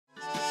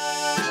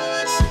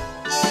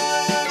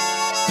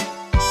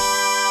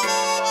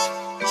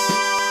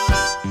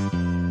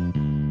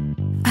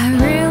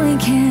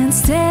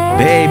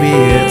Baby,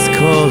 it's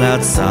cold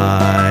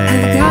outside.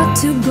 I got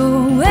to go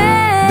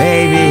away.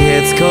 Baby,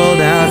 it's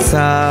cold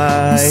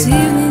outside. This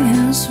evening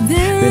has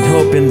Been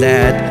hoping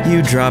that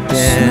you drop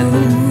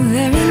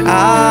in.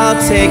 I'll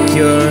take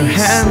your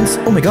hands.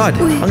 Oh my God,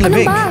 ang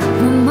lamig.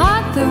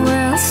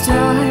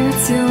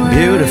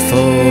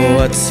 Beautiful,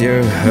 what's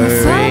your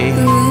hurry?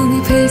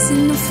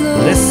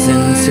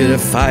 Listen to the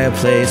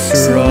fireplace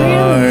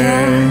roar.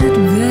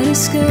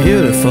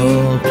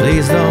 Beautiful,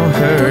 please don't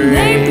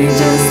hurry.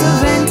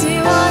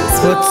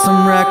 Put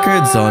some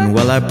records on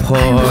while I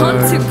pour.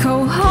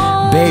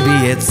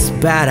 Baby, it's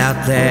bad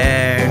out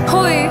there.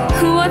 Hoy,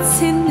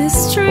 what's in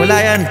this drink?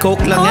 Wala yan,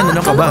 Coke lang yan,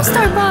 ano ka ba?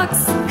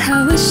 Starbucks.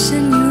 I wish I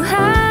knew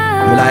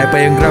how. Wala pa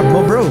yung grab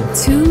mo, bro.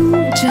 To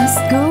just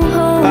go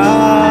home.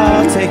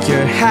 I'll take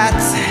your hat.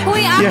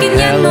 Hoy, Your akin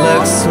hair yan, no?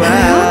 looks I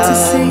want to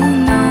say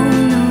swell. no.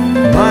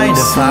 Mind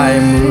if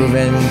I move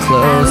in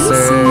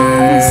closer?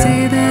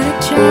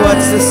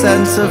 What's the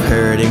sense of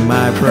hurting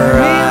my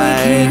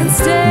pride?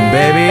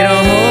 Baby,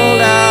 don't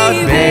hold out.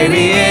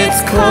 Baby,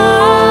 it's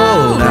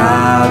cold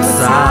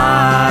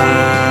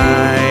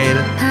outside.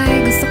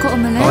 Ay, gusto ko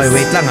umalis. Okay,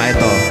 wait lang ha,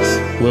 ito.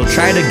 We'll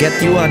try to get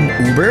you an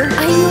Uber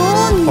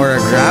Ayun. or a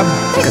Grab.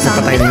 Kasi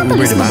patay na yung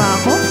Uber, Pinapalis diba? mo ba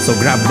ako? So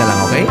Grab na lang,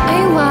 okay?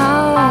 Ay, wow.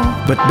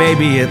 But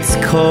baby, it's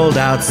cold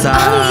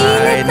outside.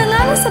 Ang init na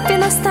lalo sa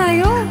Pinas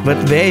tayo.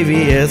 But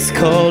baby, it's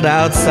cold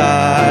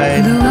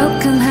outside. The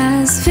welcome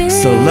has been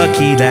So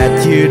lucky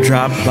that you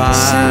dropped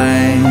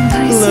by.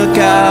 Look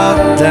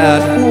out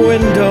that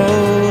window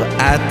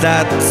at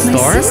that My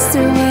store.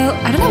 sister, well,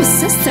 I don't have a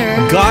sister.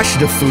 Gosh,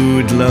 the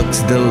food looks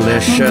My brother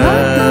delicious.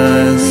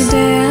 every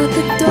day at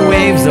the door.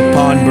 Waves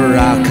upon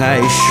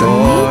Boracay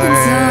shore.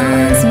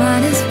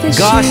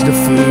 Gosh, the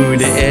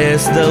food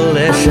is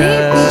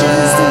delicious.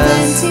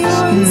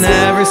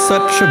 Never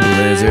such a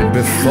blizzard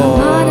before.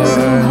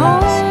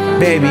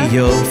 Baby,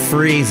 you'll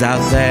freeze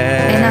out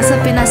there. Eh, nasa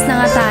Pinas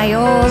na nga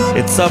tayo.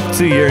 It's up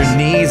to your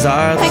knees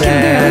out I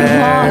can barely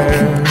walk.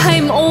 there.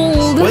 I'm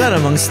old. Wala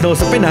namang snow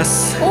sa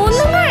Pinas. Oo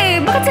na nga eh.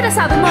 Bakit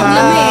sinasabi mo ang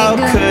How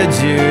lamig? could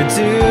you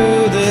do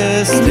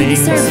this thing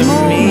Deserve to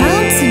mo me?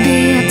 bound to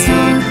be a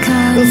talk.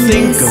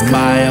 Think of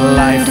my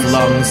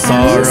lifelong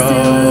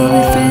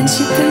sorrow.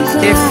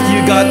 If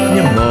you got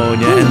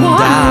pneumonia and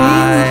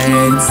died,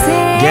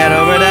 get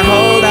over the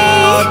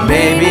holdout.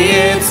 Baby,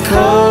 it's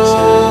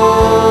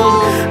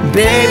cold.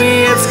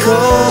 Baby, it's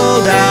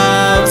cold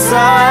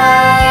outside.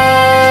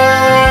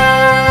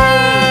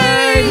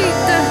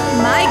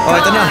 My Oh,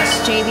 ito na.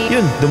 gosh, JB.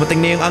 Yun, dumating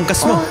na yung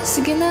angkas mo. Oh,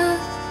 sige na.